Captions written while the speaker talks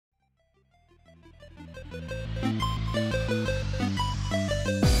Alright,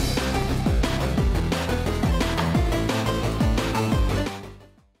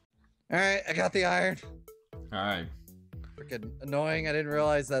 I got the iron. Alright. Freaking annoying. I didn't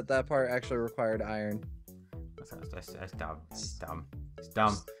realize that that part actually required iron. That's dumb. It's dumb. It's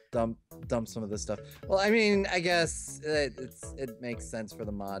dumb. Dump some of this stuff. Well, I mean, I guess it makes sense for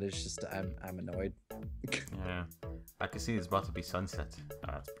the mod. It's just I'm annoyed. Yeah. I can see it's about to be sunset.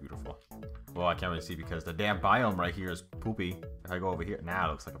 That's beautiful. Well, I can't really see because the damn biome right here is poopy. If I go over here, now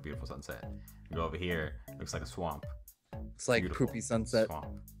it looks like a beautiful sunset. You go over here, it looks like a swamp. It's like beautiful poopy sunset. Swamp.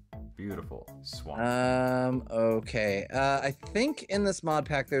 Beautiful swamp. Okay. I think in this mod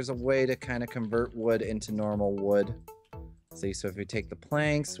pack there's a way to kind of convert wood into normal wood. See, so if we take the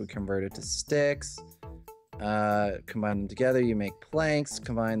planks, we convert it to sticks. Combine them together, you make planks.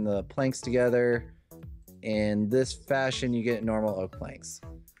 Combine the planks together. In this fashion, you get normal oak planks.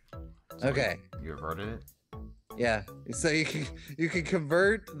 So okay. You averted it? Yeah. So you can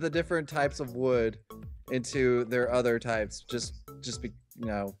convert the different types of wood into their other types. Just be, you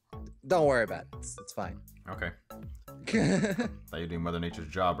know, don't worry about it. It's fine. Okay. Thought you were doing Mother Nature's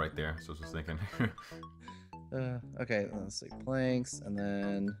job right there. So I was thinking. Okay, let's see. Planks, and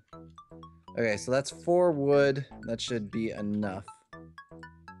then... Okay, so that's 4 wood. That should be enough.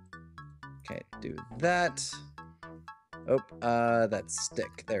 Okay, do that. Oh, that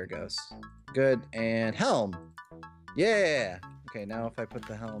stick. There it goes. Good, and helm. Yeah! Okay, now if I put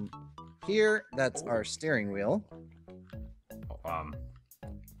the helm here, that's our steering wheel.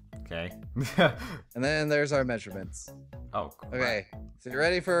 Okay. And then there's our measurements. Oh, crap. Okay, so you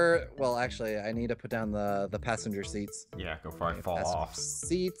ready for... Well, actually, I need to put down the passenger seats. Yeah, go before I fall off.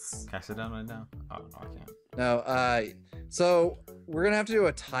 Seats. Can I sit down right now? Oh, no, I can't. No, so we're going to have to do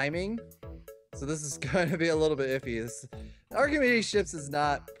a timing. So this is going to be a little bit iffy. Archimedes ships is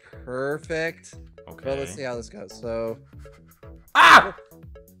not perfect. Okay. But let's see how this goes. So... Ah!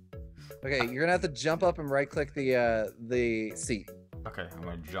 Okay, you're going to have to jump up and right-click the seat. Okay, I'm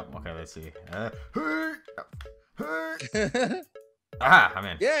gonna jump. Okay, let's see. I'm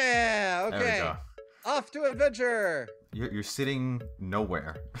in. Yeah, okay. There we go. Off to adventure. You're sitting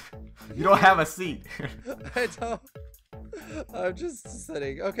nowhere. You don't have a seat. I don't. I'm just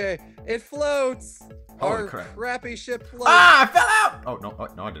sitting. Okay, it floats. Holy Our crap. crappy ship floats. Ah, I fell out. Oh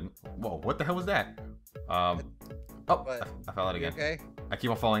no, I didn't. Whoa, what the hell was that? Oh, I fell out again. Okay. I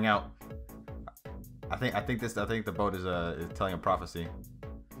keep on falling out. I think the boat is telling a prophecy.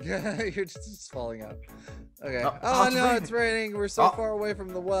 Yeah, you're just falling out. Okay. Oh, No, it's raining. We're so far away from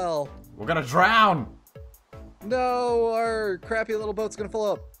the well. We're gonna drown. No, our crappy little boat's gonna fill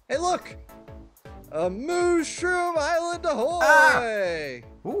up. Hey, look! A mushroom island ahoy! Ah!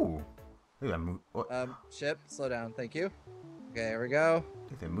 Ooh. Look at that ship, slow down, thank you. Okay, here we go.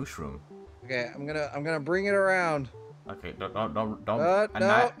 Look at that mushroom. Okay, I'm gonna bring it around. Okay, don't. No.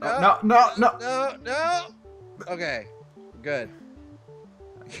 Okay, good.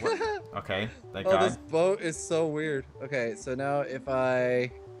 Okay, thank God. God. This boat is so weird. Okay, so now if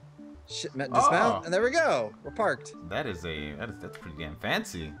I dismount, and there we go. We're parked. That's pretty damn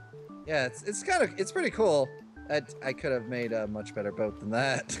fancy. Yeah, it's pretty cool. I could have made a much better boat than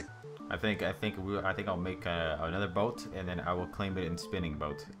that. I think I'll make another boat, and then I will claim it in spinning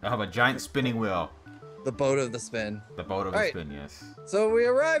boat. I'll have a giant spinning wheel. The boat of the spin. The boat of the spin, yes. So we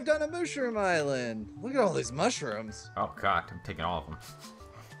arrived on a mushroom island. Look at all these mushrooms. Oh God, I'm taking all of them.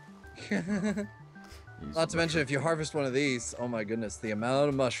 Not to mention, if you harvest one of these, oh my goodness, the amount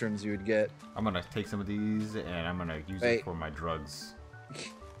of mushrooms you would get. I'm gonna take some of these, and I'm gonna use it for my drugs.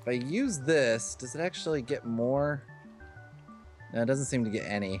 If I use this, does it actually get more? No, it doesn't seem to get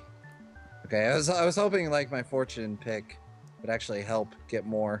any. Okay, I was hoping like my fortune pick would actually help get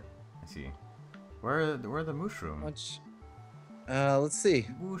more. I see. Where are the mushroom? Let's see.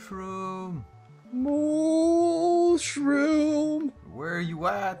 Mushroom. Mushroom. Where are you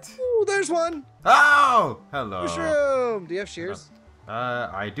at? Oh, there's one. Oh, hello. Mushroom. Do you have shears?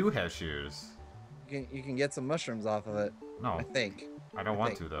 I do have shears. You can get some mushrooms off of it. No. I think. I don't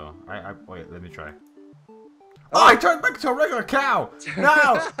want to though. Wait. Let me try. Oh, I turned back to a regular cow.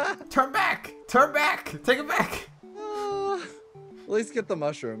 No. Turn back. Turn back. Take it back. At least get the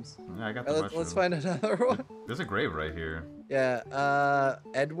mushrooms. Yeah, I got the mushrooms. Let's find another one. There's a grave right here. Yeah,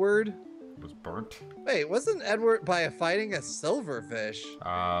 Edward was burnt. Wait, wasn't Edward fighting a silverfish?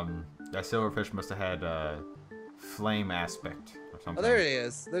 That silverfish must have had a flame aspect or something. Oh, there he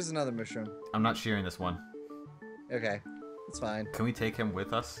is. There's another mushroom. I'm not shearing this one. Okay, it's fine. Can we take him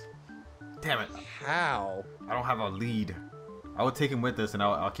with us? Damn it. How? I don't have a lead. I will take him with us, and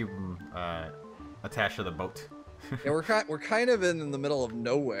I'll keep him attached to the boat. Yeah, we're kind of in the middle of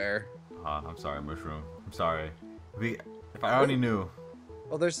nowhere. I'm sorry, mushroom. I'm sorry. If I only knew.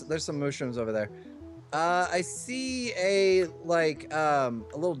 Oh, there's some mushrooms over there. I see a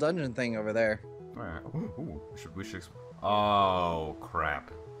little dungeon thing over there. Where? Ooh, we should. Oh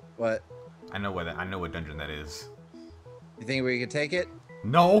crap! What? I know what dungeon that is. You think we could take it?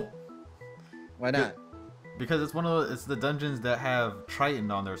 No. Why not? Because it's the dungeons that have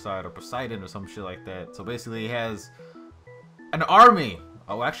Triton on their side or Poseidon or some shit like that. So basically, it has an army.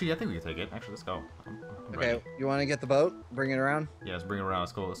 Oh, actually, I think we can take it. Actually, let's go. I'm okay, ready. you want to get the boat? Bring it around? Yeah, let's bring it around.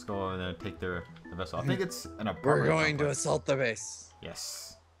 Let's go and then take the vessel. I think it's an apartment. We're going to complex. assault the base.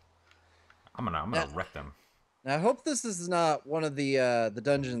 Yes. I'm gonna wreck them. Now, I hope this is not one of the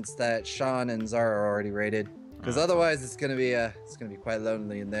dungeons that Sean and Zara already raided, because otherwise it's gonna be quite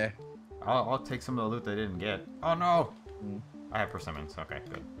lonely in there. I'll take some of the loot they didn't get. Oh no! I have persimmons. Okay,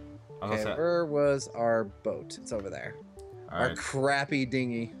 good. Okay, where was our boat? It's over there. All our right. crappy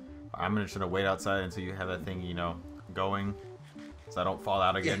dinghy. I'm just gonna wait outside until you have that thing, going, so I don't fall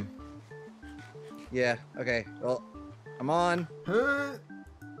out again. Yeah. Okay. Well, I'm on.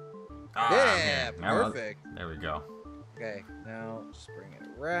 Yeah, perfect. There we go. Okay, now just bring it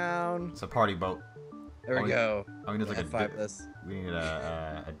around. It's a party boat. There we go. We need We need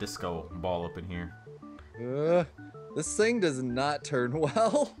a disco ball up in here. This thing does not turn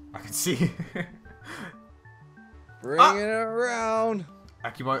well. I can see. Bring it around. I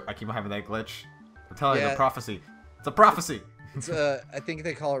keep on having that glitch. I'm telling you, Yeah. the prophecy. It's a prophecy. It's I think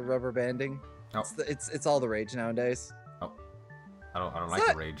they call it rubber banding. Oh. It's all the rage nowadays. Oh, I don't like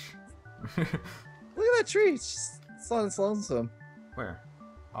the rage. Look at that tree. It's on its lonesome. Where?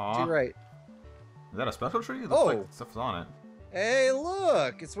 To Aw. your right. Is that a special tree? It looks Oh. like stuff's on it. Hey,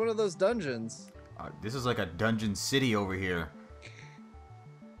 look! It's one of those dungeons. This is like a dungeon city over here.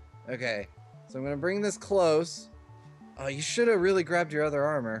 Okay, so I'm gonna bring this close. Oh, you should have really grabbed your other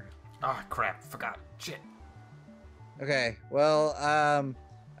armor. Ah, crap! Forgot. Shit. Okay, well,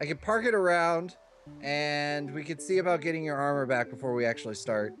 I could park it around, and we could see about getting your armor back before we actually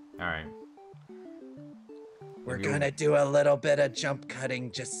start. All right. We're gonna do a little bit of jump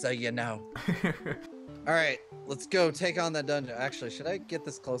cutting, just so you know. All right, let's go take on that dungeon. Actually, should I get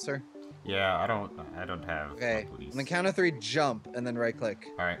this closer? Yeah, I don't have. Okay, police. on the count of 3, jump, and then right click.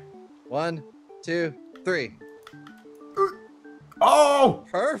 All right. 1, 2, 3. Oh!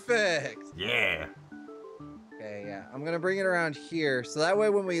 Perfect. Yeah. Okay, yeah, I'm gonna bring it around here, so that way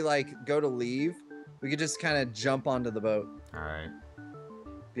when we go to leave, we could just kind of jump onto the boat. All right.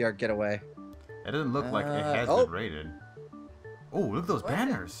 Be our getaway. It doesn't look like it has been raided. Oh, look at those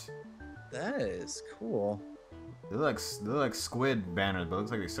banners. That is cool. They're like squid banners, but it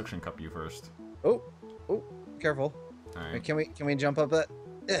looks like they suction cup you first. Oh, careful. All right. Wait, can we jump up that?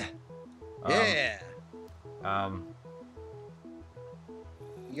 Yeah.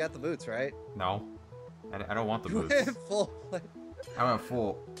 You got the boots, right? No. I don't want the You boots. went full. I went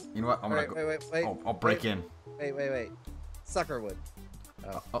full. You know what? I'm gonna go. Wait. I'll break in. Wait. Sucker wood.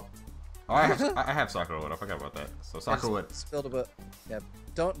 Oh, I have soccer wood. I forgot about that. So soccer wood. Spilled a boat. Yeah.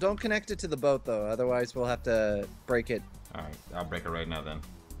 Don't connect it to the boat though. Otherwise, we'll have to break it. All right, I'll break it right now then.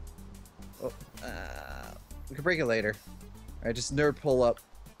 Oh, we can break it later. All right, just nerd pull up.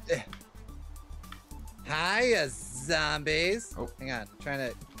 Hiya, zombies. Oh. Hang on.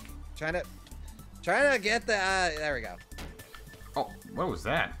 Trying to get the. There we go. Oh, what was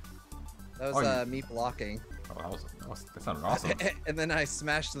that? That was me blocking. Oh, that sounded awesome. And then I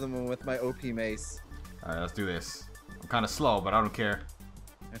smashed them with my OP mace. All right, let's do this. I'm kind of slow, but I don't care.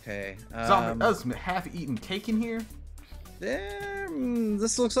 Okay. Zombie, that's half-eaten cake in here.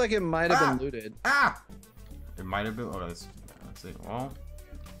 This looks like it might have been looted. Ah! It might have been. Oh, let's see. Well,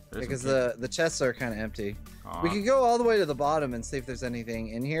 because the chests are kind of empty. We could go all the way to the bottom and see if there's anything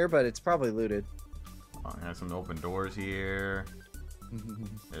in here, but it's probably looted. Oh, I have some open doors here.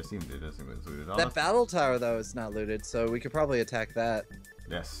 It does seem it's looted. That battle tower though is not looted, so we could probably attack that.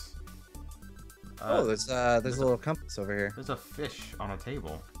 Yes. There's a little compass over here. There's a fish on a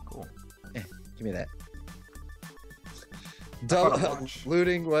table. Cool. Give me that.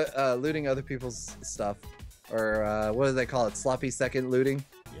 Looting other people's stuff, or what do they call it? Sloppy second looting.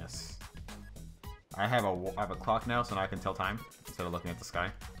 Yes. I have a clock now, so now I can tell time instead of looking at the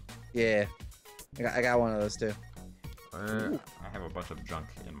sky. Yeah, I got one of those too. I have a bunch of junk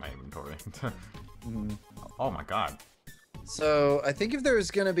in my inventory. Oh my god. So I think if there's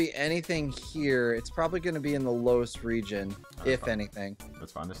gonna be anything here, it's probably gonna be in the lowest region, if anything.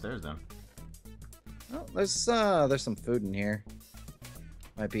 Let's find the stairs then. Oh, there's some food in here.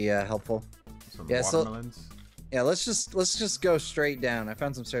 Might be helpful. Some Yeah, watermelons. Yeah, let's just go straight down. I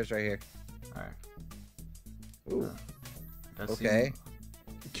found some stairs right here. All right. Ooh. That Okay.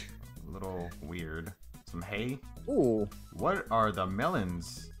 seemed a little weird. Some hay. Ooh. What are the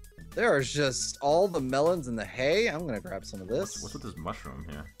melons? There are just all the melons in the hay. I'm gonna grab some of this. What's with this mushroom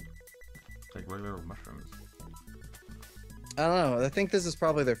here? It's like regular mushrooms. I don't know. I think this is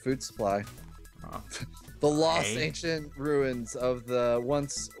probably their food supply. Oh. The lost Hay? ancient ruins of the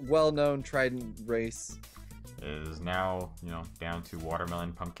once well-known Trident race. Is now, you know, down to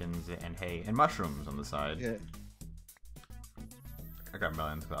watermelon, pumpkins, and hay, and mushrooms on the side. Yeah. I got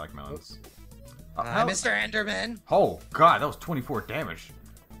melons, 'cause I like melons. Mr. Enderman. Oh, God, that was 24 damage.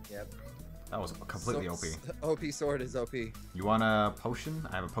 Yep. That was completely OP. OP sword is OP. You want a potion?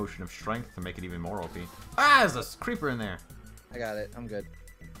 I have a potion of strength to make it even more OP. Ah, there's a creeper in there. I got it. I'm good.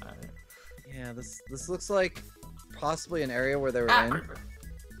 Alright. Yeah, this looks like possibly an area where they were in. Creeper.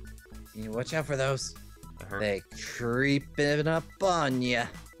 You watch out for those. They hurt. They creeping up on ya.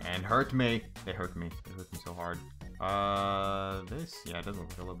 And hurt me. They hurt me. They hurt me so hard. This? Yeah, it doesn't look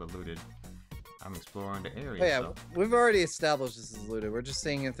like a little bit looted. I'm exploring the area. Oh yeah, so. we've already established this is looted. We're just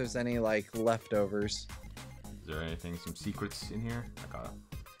seeing if there's any like leftovers. Is there anything, some secrets in here?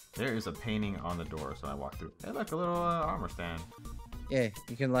 There is a painting on the door, so I walk through. Hey, look, a little armor stand. Yeah,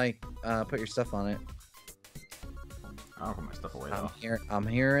 you can like put your stuff on it. I don't put my stuff away though. I'm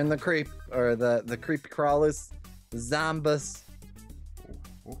hearing the creep or the creepy crawlers, the zombies.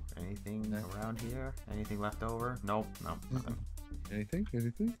 Ooh, anything around here? Anything left over? Nope, nothing. Anything?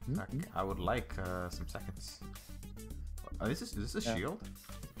 I would like some seconds. Is this a shield?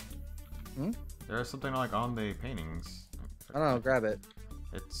 Hmm? There's something like on the paintings. I don't know. Grab it.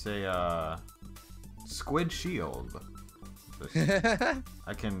 It's a squid shield.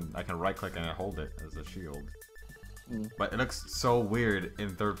 I can right click and hold it as a shield. But it looks so weird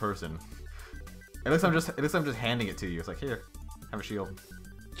in third person. It looks I'm just handing it to you. It's like, here, have a shield.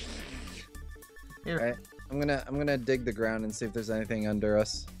 Here. All right. I'm gonna dig the ground and see if there's anything under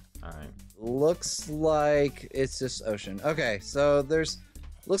us. All right. Looks like it's just ocean. Okay, so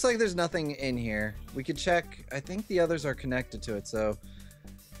looks like there's nothing in here. We could check. I think the others are connected to it, so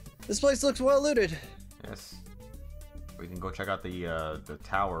this place looks well looted. Yes. We can go check out the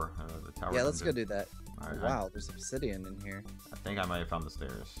tower. The tower. Yeah, let's go do that. All right, Wow, there's obsidian in here. I think I might have found the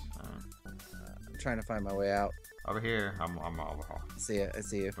stairs. I'm trying to find my way out. Over here. I'm over. I see it. I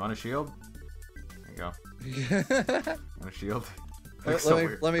see you. You want a shield? There you go. Want a shield?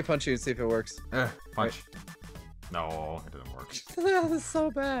 Let me punch you and see if it works. Punch. No, it doesn't work. That is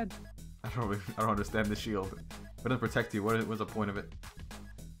so bad. I don't understand the shield. It doesn't protect you. What's the point of it?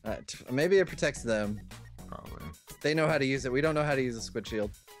 Maybe it protects them. Probably. They know how to use it. We don't know how to use a squid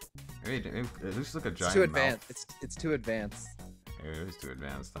shield. It looks like a giant It's too advanced. mouth. It's too advanced. It is too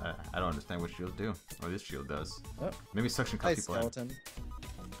advanced. I don't understand what shields do. Or this shield does. Oh. Maybe suction Hi, cuts people in. skeleton.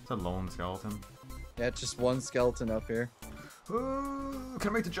 It's a lone skeleton. Yeah, it's just one skeleton up here. Can I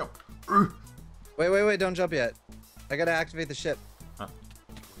make the jump? Wait, don't jump yet. I gotta activate the ship. Huh.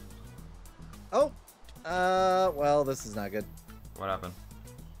 Oh! Well, this is not good. What happened?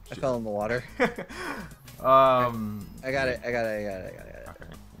 I fell in the water. I got it. Okay, you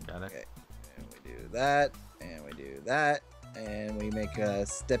got it. Okay. And we do that, and we do that, and we make a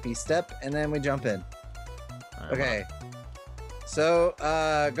steppy step, and then we jump in. Right, Okay. So,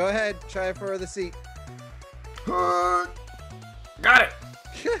 go ahead, try for the seat. Got it!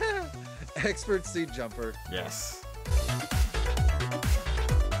 Expert seat jumper. Yes.